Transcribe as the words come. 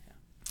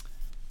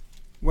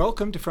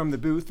Welcome to From the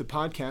Booth, the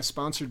podcast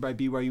sponsored by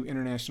BYU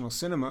International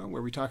Cinema,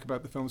 where we talk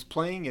about the films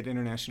playing at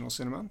International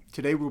Cinema.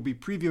 Today we'll be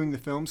previewing the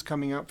films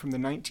coming up from the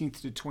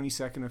 19th to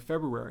 22nd of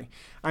February.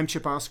 I'm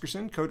Chip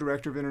Oscarson,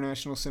 co-director of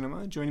International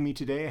Cinema. Joining me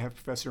today I have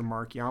Professor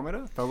Mark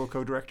Yamada, fellow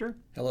co-director.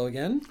 Hello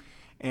again.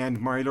 And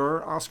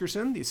Marie-Laure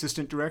Oscarson, the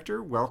assistant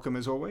director. Welcome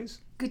as always.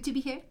 Good to be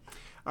here.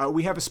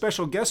 We have a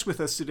special guest with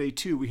us today,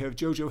 too. We have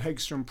Jojo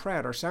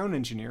Hegstrom-Pratt, our sound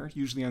engineer,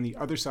 usually on the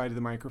other side of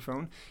the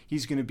microphone.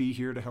 He's going to be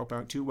here to help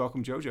out, too.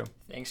 Welcome, Jojo.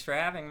 Thanks for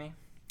having me.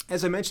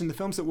 As I mentioned, the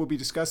films that we'll be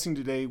discussing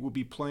today will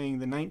be playing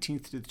the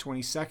 19th to the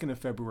 22nd of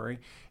February.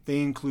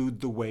 They include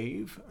The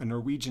Wave, a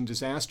Norwegian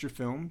disaster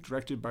film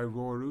directed by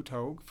Roar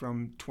Uthaug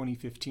from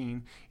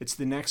 2015. It's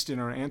the next in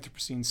our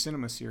Anthropocene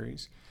cinema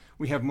series.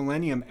 We have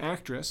Millennium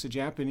Actress, a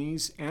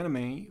Japanese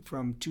anime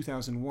from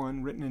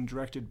 2001, written and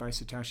directed by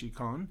Satoshi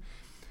Kon.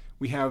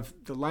 We have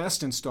the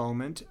last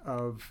installment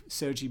of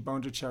Sergei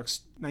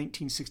Bondarchuk's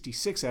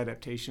 1966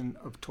 adaptation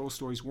of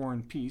Tolstoy's War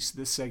and Peace.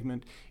 This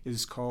segment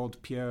is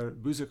called Pierre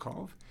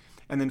Buzakov.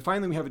 And then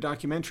finally, we have a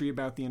documentary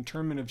about the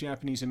internment of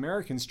Japanese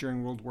Americans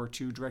during World War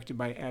II, directed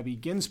by Abby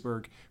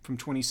Ginsberg from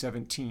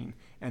 2017,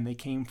 and They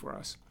Came for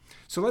Us.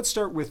 So let's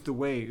start with The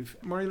Wave.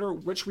 Marie-Laure,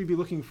 what should we be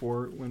looking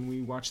for when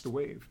we watch The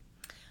Wave?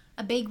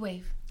 A big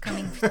wave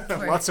coming for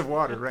lots of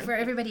water, right? For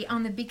everybody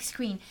on the big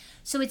screen.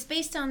 So it's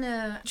based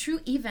on true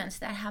events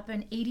that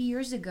happened 80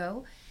 years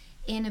ago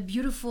in a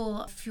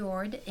beautiful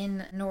fjord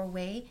in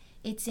Norway.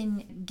 It's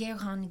in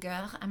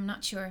Geiranger. I'm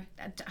not sure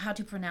how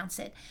to pronounce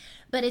it.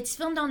 But it's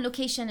filmed on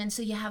location, and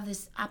so you have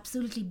this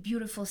absolutely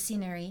beautiful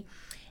scenery.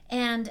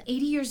 And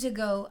 80 years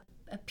ago,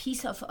 a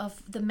piece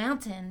of the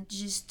mountain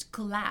just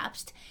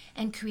collapsed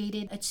and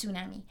created a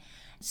tsunami.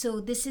 So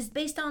this is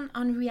based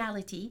on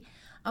reality.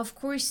 Of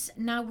course,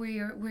 now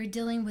we're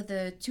dealing with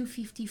a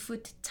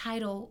 250-foot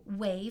tidal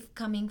wave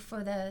coming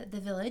for the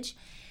village,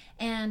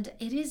 and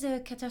it is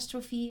a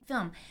catastrophe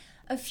film.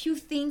 A few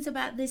things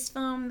about this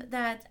film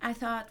that I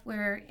thought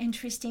were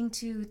interesting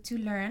to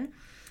learn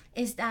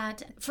is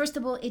that, first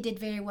of all, it did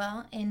very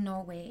well in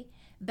Norway,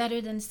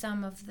 better than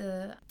some of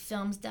the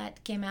films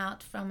that came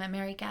out from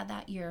America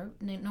that year.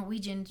 The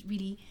Norwegians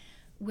really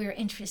were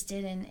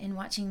interested in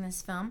watching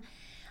this film.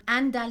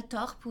 Anne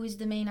Daltorp, who is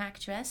the main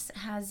actress,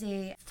 has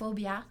a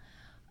phobia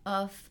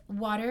of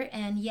water,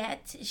 and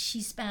yet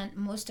she spent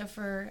most of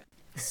her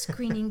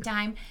screening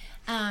time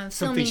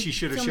something she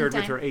should have shared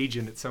with her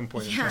agent at some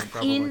point in time,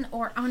 probably. In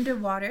or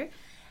underwater.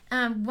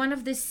 One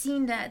of the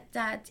scenes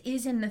that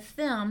is in the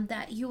film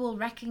that you will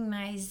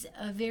recognize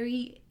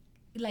very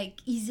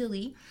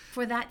easily.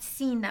 For that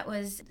scene that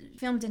was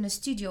filmed in a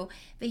studio,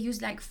 they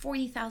used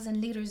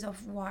 40,000 liters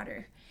of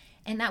water.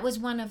 And that was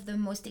one of the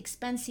most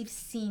expensive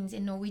scenes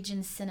in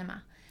Norwegian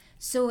cinema.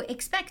 So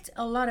expect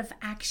a lot of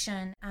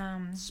action.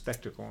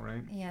 Spectacle,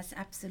 right? Yes,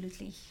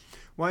 absolutely.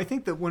 Well, I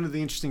think that one of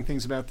the interesting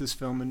things about this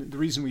film, and the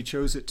reason we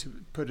chose it to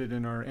put it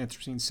in our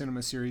Anthropocene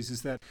cinema series,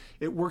 is that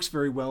it works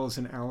very well as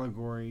an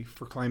allegory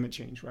for climate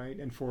change, right?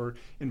 And for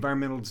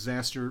environmental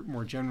disaster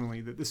more generally.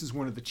 That this is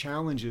one of the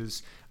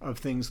challenges of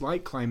things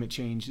like climate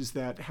change, is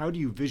that how do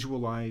you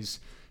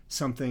visualize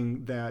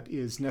something that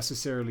is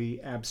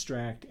necessarily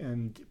abstract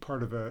and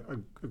part of a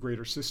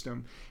greater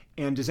system.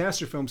 And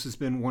disaster films has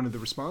been one of the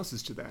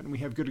responses to that. And we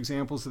have good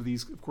examples of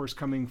these, of course,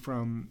 coming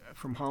from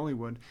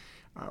Hollywood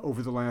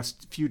over the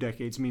last few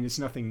decades. I mean, it's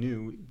nothing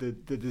new. The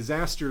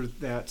disaster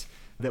that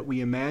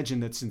we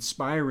imagine that's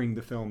inspiring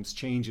the films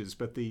changes,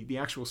 but the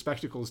actual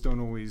spectacles don't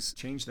always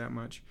change that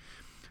much.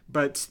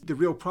 But the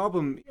real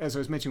problem, as I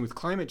was mentioning with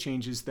climate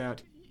change, is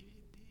that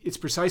it's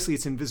precisely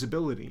its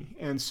invisibility.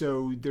 And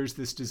so there's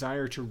this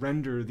desire to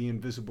render the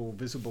invisible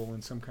visible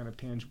in some kind of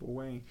tangible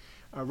way.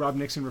 Rob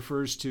Nixon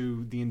refers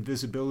to the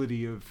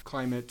invisibility of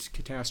climate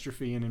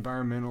catastrophe and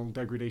environmental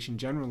degradation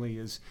generally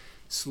as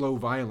slow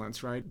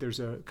violence, right?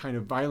 There's a kind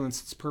of violence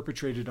that's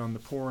perpetrated on the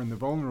poor and the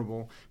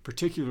vulnerable,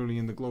 particularly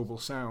in the global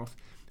south,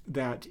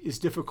 that is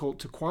difficult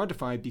to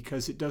quantify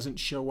because it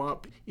doesn't show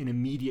up in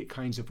immediate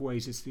kinds of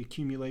ways. It's the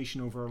accumulation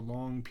over a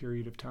long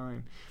period of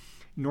time.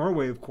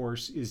 Norway, of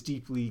course, is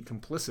deeply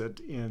complicit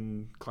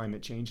in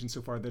climate change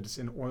insofar that it's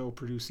an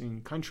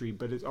oil-producing country,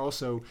 but it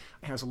also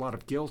has a lot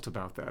of guilt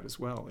about that as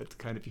well. It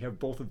kind of, you have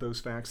both of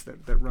those facts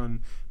that run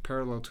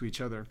parallel to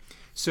each other.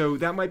 So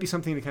that might be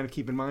something to kind of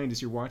keep in mind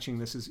as you're watching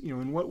this is,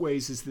 in what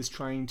ways is this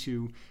trying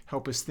to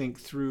help us think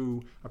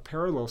through a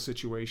parallel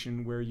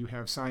situation where you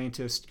have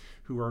scientists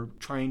who are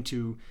trying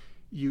to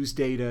use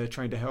data,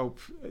 trying to help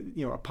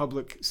a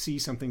public see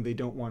something they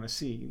don't want to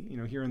see.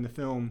 Here in the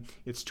film,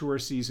 it's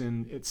tourist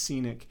season, it's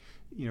scenic.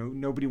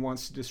 Nobody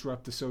wants to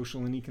disrupt the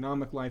social and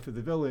economic life of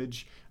the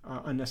village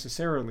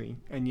unnecessarily,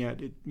 and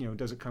yet it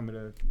does it come at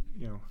a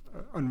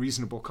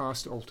unreasonable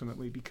cost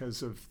ultimately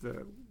because of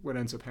what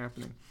ends up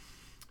happening.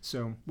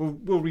 So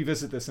we'll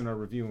revisit this in our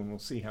review and we'll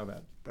see how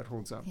that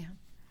holds up. Yeah.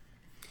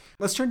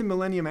 Let's turn to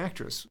Millennium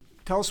Actress.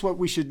 Tell us what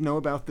we should know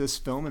about this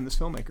film and this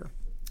filmmaker.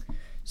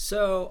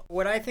 So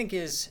what I think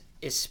is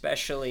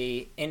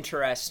especially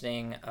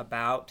interesting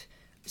about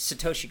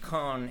Satoshi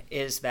Kon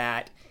is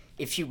that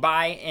if you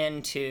buy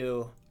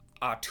into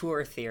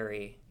auteur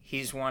theory,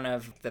 He's one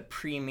of the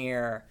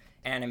premier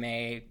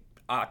anime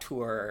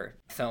auteur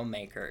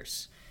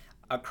filmmakers.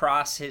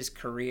 Across his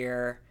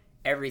career,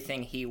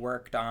 everything he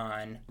worked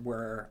on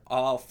were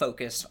all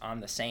focused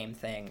on the same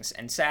things.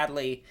 And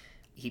sadly,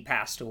 he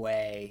passed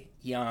away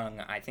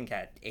young, I think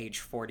at age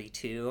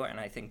 42, and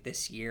I think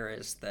this year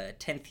is the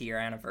 10th year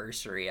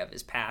anniversary of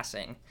his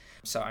passing.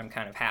 So I'm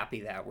kind of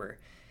happy that we're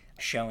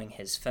showing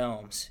his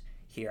films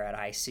here at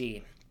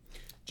IC.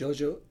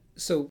 Jojo,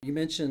 so you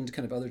mentioned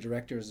kind of other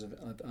directors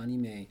of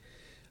anime.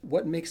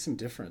 What makes him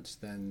different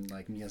than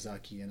like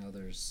Miyazaki and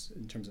others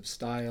in terms of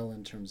style,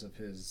 in terms of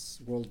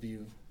his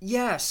worldview?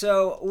 Yeah,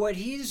 so what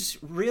he's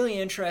really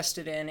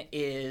interested in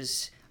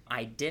is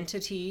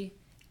identity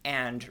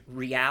and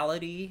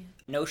reality,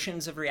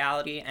 notions of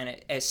reality, and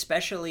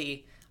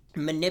especially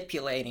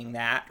manipulating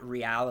that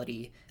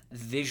reality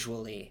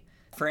visually.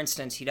 For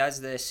instance, he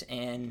does this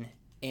in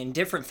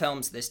different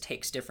films. This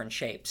takes different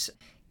shapes.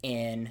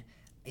 In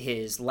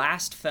his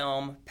last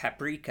film,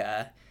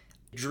 Paprika,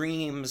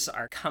 dreams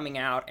are coming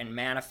out and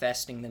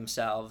manifesting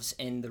themselves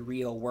in the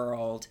real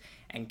world,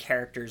 and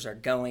characters are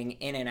going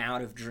in and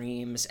out of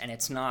dreams, and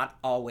it's not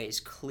always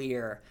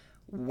clear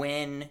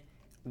when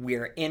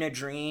we're in a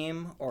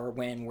dream or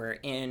when we're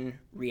in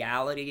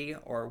reality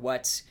or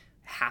what's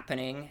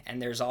happening. And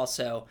there's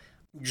also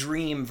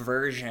dream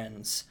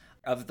versions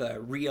of the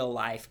real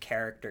life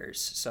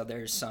characters. So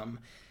there's some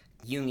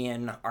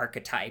Jungian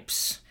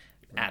archetypes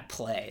at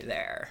play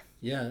there.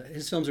 Yeah,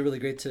 his films are really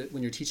great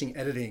when you're teaching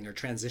editing or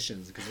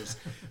transitions, because there's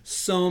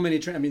so many.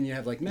 You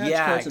have like match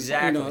cuts,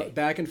 exactly. And,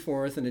 back and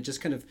forth, and it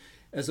just kind of,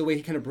 as the way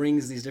he kind of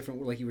brings these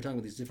different, like you were talking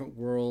about, these different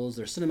worlds.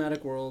 There's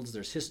cinematic worlds,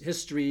 there's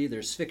history,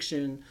 there's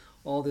fiction.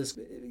 All this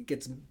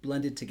gets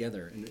blended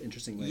together in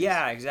interesting ways.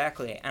 Yeah,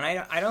 exactly. And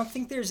I don't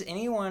think there's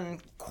anyone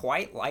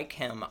quite like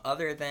him,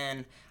 other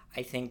than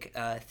I think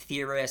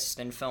theorist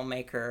and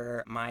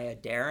filmmaker Maya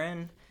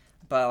Deren.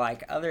 But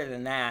like other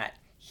than that,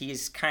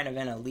 he's kind of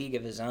in a league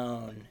of his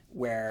own,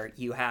 where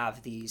you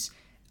have these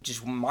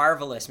just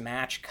marvelous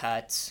match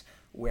cuts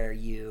where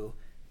you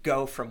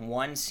go from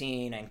one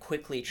scene and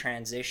quickly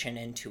transition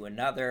into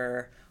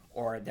another,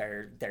 or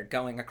they're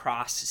going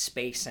across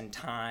space and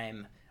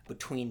time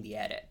between the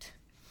edit.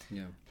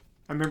 Yeah.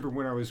 I remember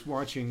when I was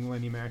watching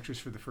Lenny Mattress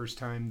for the first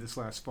time this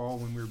last fall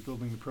when we were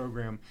building the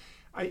program,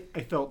 I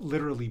felt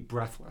literally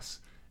breathless.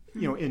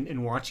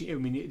 In watching,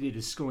 it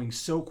is going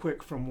so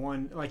quick from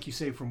one, like you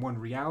say, from one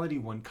reality,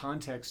 one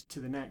context to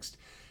the next.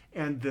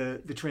 And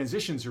the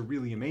transitions are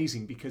really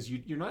amazing, because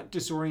you're not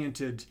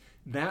disoriented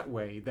that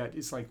way, that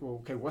it's like, well,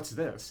 okay, what's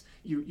this?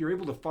 You're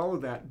able to follow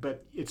that,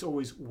 but it's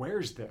always,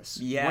 where's this?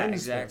 Yeah, When's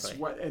exactly. This?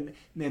 What? And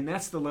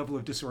that's the level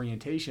of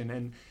disorientation.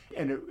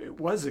 And it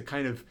was a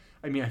kind of,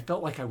 I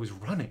felt like I was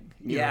running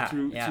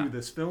through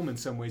this film in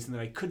some ways, and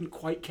that I couldn't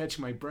quite catch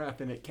my breath,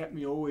 and it kept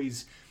me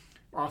always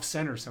off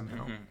center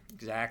somehow. Mm-hmm.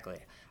 Exactly.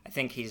 I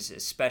think he's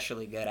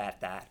especially good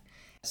at that.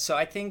 So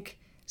I think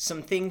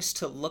some things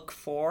to look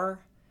for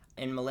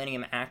in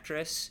Millennium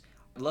Actress,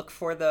 look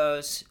for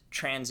those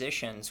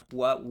transitions.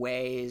 What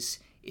ways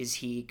is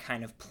he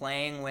kind of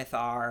playing with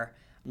our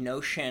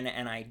notion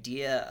and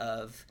idea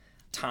of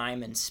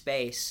time and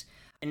space?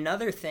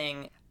 Another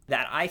thing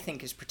that I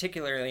think is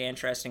particularly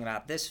interesting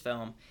about this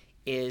film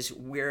is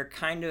we're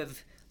kind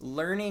of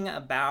learning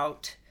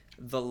about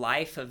the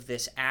life of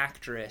this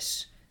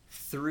actress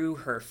through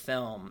her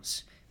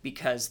films,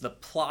 because the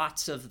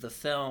plots of the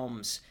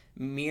films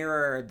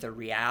mirror the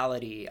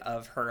reality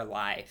of her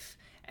life.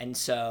 And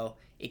so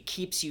it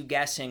keeps you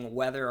guessing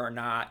whether or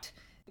not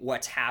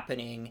what's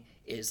happening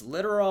is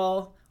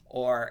literal,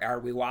 or are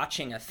we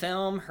watching her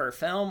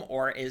film,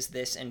 or is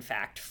this in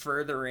fact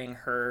furthering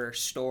her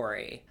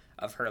story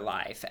of her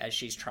life as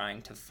she's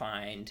trying to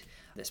find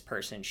this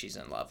person she's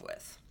in love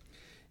with.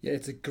 Yeah,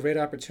 it's a great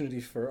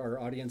opportunity for our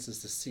audiences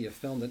to see a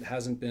film that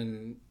hasn't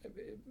been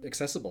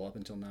accessible up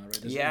until now, right?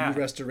 There's a new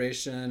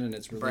restoration, and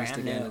it's released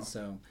again,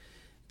 so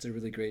it's a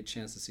really great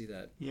chance to see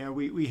that. Yeah,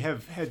 we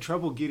have had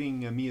trouble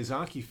getting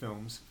Miyazaki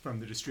films from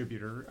the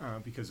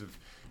distributor because of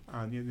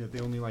they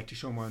only like to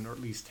show them on, or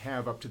at least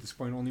have up to this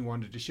point, only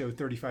wanted to show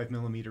 35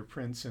 millimeter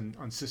prints and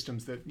on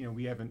systems that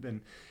we haven't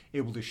been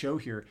able to show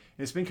here.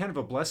 And it's been kind of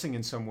a blessing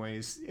in some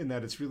ways, in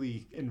that it's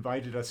really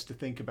invited us to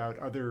think about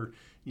other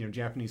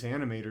Japanese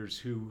animators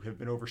who have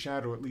been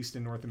overshadowed, at least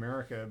in North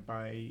America,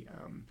 by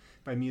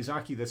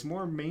Miyazaki. That's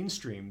more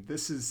mainstream.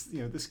 This is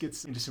this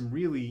gets into some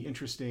really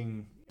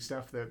interesting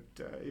stuff that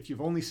if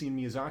you've only seen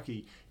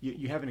Miyazaki,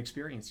 you haven't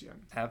experienced yet.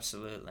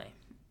 Absolutely.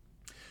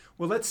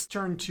 Well, let's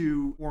turn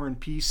to War and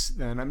Peace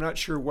then. I'm not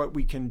sure what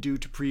we can do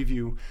to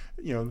preview,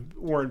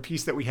 War and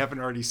Peace that we haven't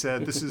already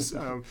said. This is,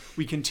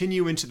 we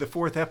continue into the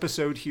fourth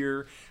episode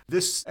here.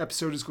 This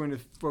episode is going to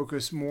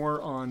focus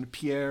more on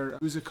Pierre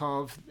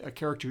Bezukhov, a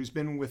character who's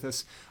been with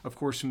us, of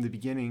course, from the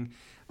beginning.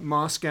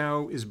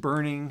 Moscow is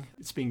burning.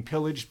 It's being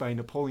pillaged by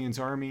Napoleon's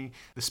army.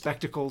 The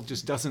spectacle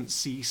just doesn't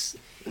cease.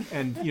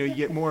 And, you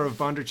get more of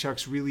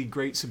Bondarchuk's really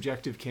great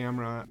subjective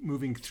camera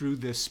moving through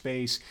this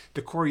space.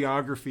 The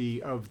choreography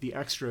of the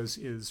extras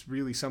is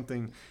really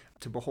something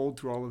to behold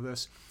through all of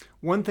this.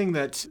 One thing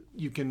that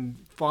you can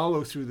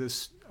follow through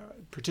this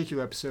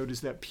particular episode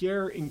is that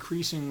Pierre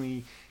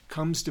increasingly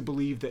comes to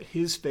believe that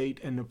his fate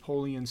and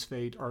Napoleon's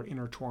fate are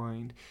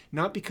intertwined,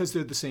 not because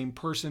they're the same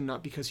person,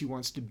 not because he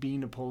wants to be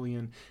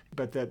Napoleon,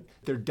 but that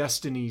their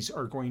destinies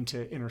are going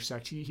to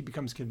intersect. He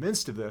becomes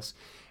convinced of this.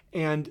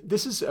 And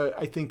this is,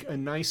 I think, a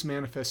nice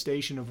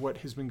manifestation of what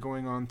has been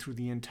going on through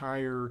the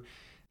entire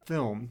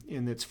film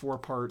in its 4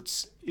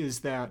 parts, is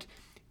that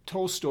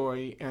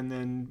Tolstoy and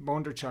then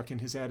Bondarchuk in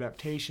his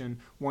adaptation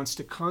wants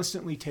to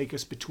constantly take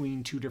us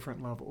between 2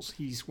 different levels.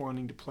 He's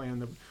wanting to play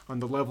on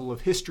the level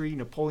of history.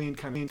 Napoleon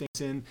kind of thinks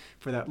in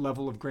for that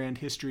level of grand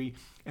history,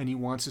 and he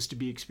wants us to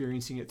be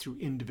experiencing it through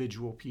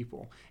individual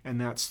people.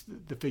 And that's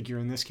the figure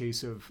in this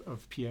case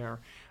of Pierre.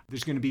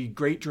 There's going to be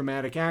great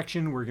dramatic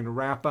action. We're going to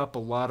wrap up a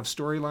lot of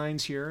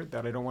storylines here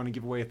that I don't want to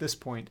give away at this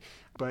point.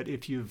 But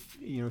if you've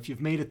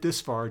made it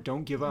this far,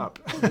 don't give up.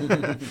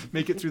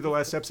 Make it through the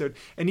last episode.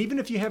 And even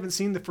if you haven't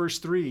seen the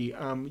first 3,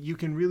 you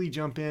can really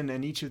jump in,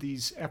 and each of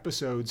these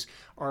episodes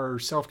are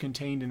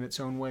self-contained in its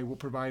own way. We'll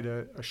provide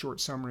a short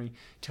summary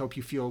to help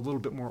you feel a little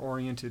bit more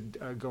oriented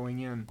going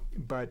in.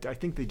 But I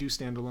think they do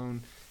stand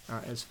alone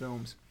as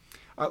films.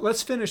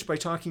 Let's finish by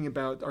talking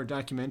about our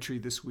documentary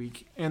this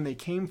week, And They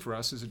Came for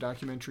Us, is a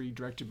documentary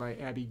directed by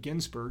Abby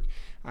Ginsberg.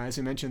 As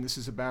I mentioned, this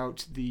is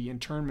about the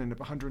internment of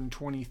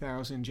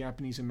 120,000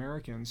 Japanese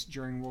Americans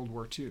during World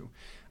War II.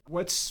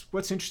 What's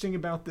interesting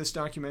about this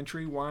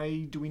documentary?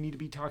 Why do we need to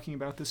be talking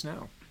about this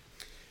now?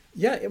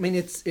 Yeah, I mean,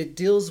 it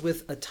deals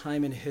with a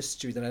time in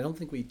history that I don't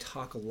think we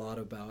talk a lot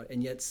about,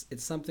 and yet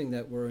it's something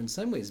that we're in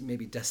some ways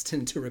maybe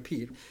destined to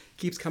repeat. It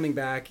keeps coming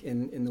back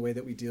in the way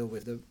that we deal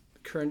with the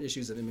current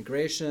issues of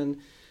immigration,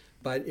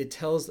 but it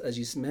tells, as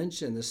you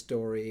mentioned, the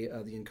story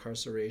of the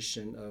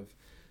incarceration of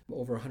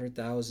over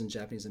 100,000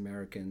 Japanese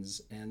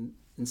Americans, and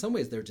in some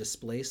ways their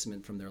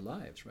displacement from their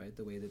lives, right?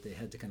 The way that they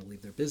had to kind of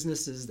leave their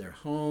businesses, their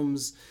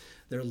homes,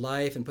 their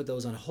life, and put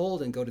those on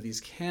hold and go to these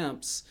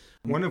camps.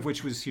 One of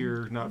which was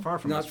here not far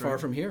from us, Not far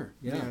from here,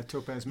 yeah.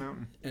 Topaz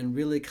Mountain. And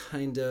really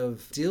kind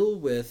of deal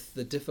with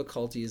the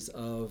difficulties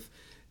of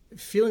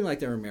feeling like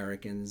they're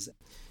Americans,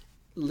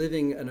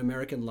 living an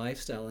American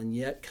lifestyle, and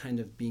yet kind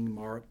of being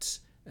marked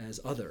as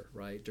other,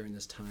 right, during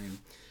this time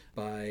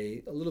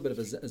by a little bit of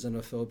a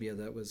xenophobia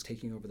that was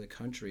taking over the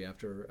country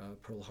after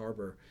Pearl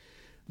Harbor.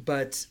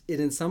 But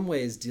it in some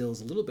ways deals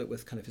a little bit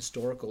with kind of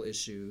historical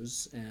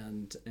issues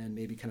and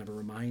maybe kind of a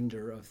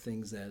reminder of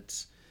things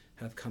that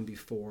have come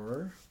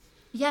before.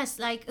 Yes,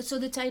 so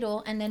the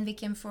title, And Then They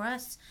Came for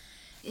Us,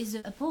 is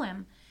a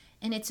poem.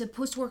 And it's a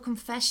post-war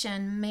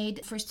confession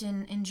made first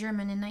in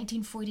German in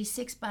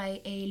 1946 by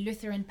a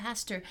Lutheran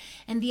pastor.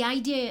 And the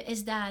idea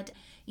is that,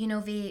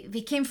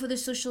 they came for the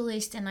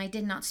socialist and I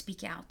did not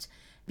speak out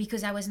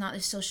because I was not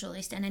a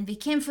socialist. And then they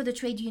came for the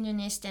trade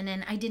unionist and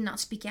then I did not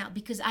speak out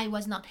because I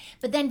was not.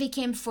 But then they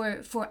came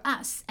for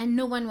us and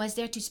no one was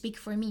there to speak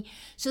for me.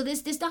 So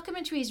this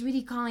documentary is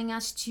really calling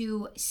us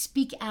to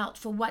speak out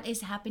for what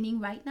is happening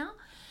right now.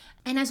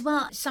 And as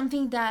well,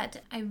 something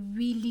that I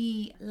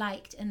really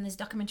liked in this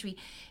documentary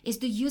is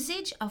the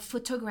usage of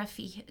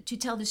photography to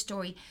tell the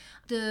story.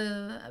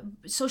 The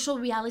social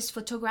realist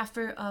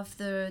photographer of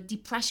the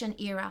Depression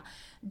era,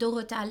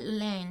 Dorota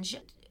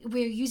Lange,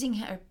 we're using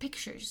her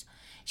pictures.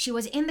 She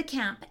was in the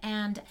camp,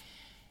 and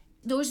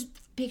those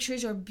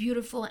pictures are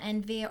beautiful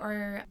and they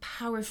are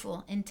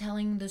powerful in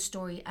telling the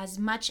story as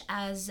much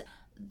as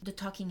the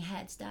talking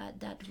heads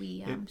that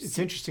we it's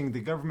interesting. The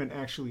government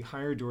actually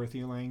hired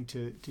Dorothea Lange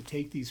to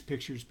take these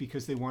pictures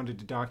because they wanted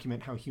to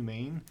document how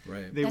humane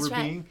they were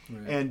being,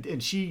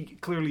 and she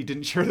clearly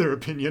didn't share their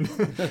opinion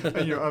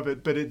of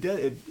it. But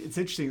it's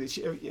interesting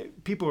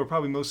that people are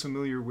probably most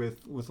familiar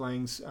with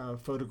Lange's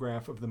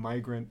photograph of the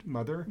migrant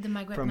mother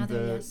from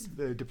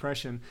the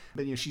Depression.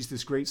 But she's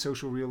this great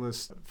social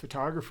realist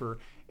photographer.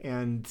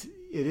 And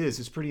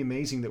it's pretty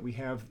amazing that we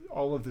have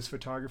all of this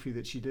photography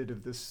that she did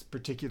of this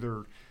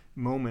particular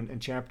moment and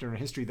chapter in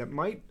history that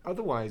might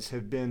otherwise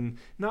have been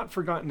not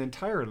forgotten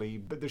entirely,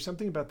 but there's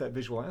something about that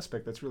visual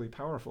aspect that's really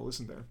powerful,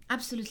 isn't there?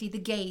 Absolutely. The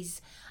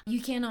gaze.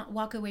 You cannot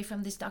walk away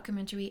from this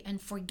documentary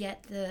and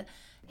forget the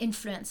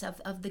influence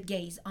of the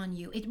gaze on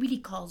you. It really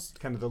calls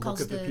kind of the look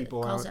of the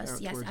people calls out us.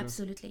 Yes, towards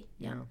absolutely.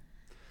 Yeah.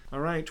 All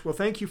right. Well,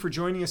 thank you for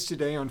joining us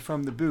today on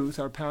From the Booth.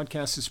 Our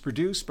podcast is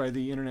produced by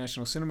the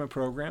International Cinema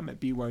Program at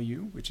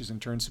BYU, which is in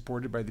turn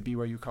supported by the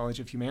BYU College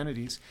of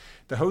Humanities.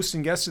 The hosts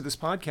and guests of this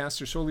podcast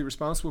are solely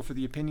responsible for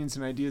the opinions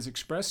and ideas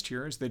expressed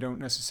here, as they don't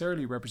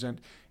necessarily represent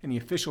any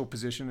official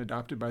position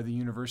adopted by the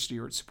university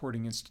or its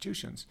supporting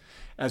institutions.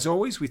 As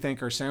always, we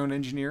thank our sound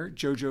engineer,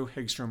 Jojo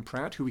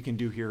Hegstrom-Pratt, who we can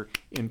do here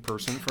in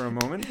person for a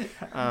moment,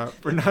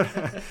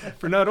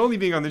 for not only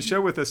being on the show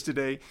with us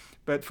today,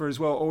 but for as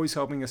well always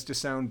helping us to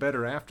sound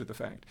better after the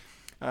fact.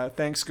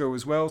 Thanks go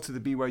as well to the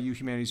BYU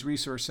Humanities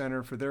Resource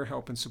Center for their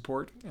help and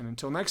support. And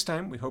until next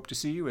time, we hope to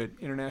see you at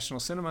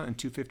International Cinema and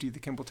 250 the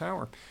Kimball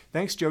Tower.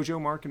 Thanks,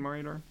 Jojo, Mark, and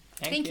Mariador.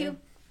 Thank you.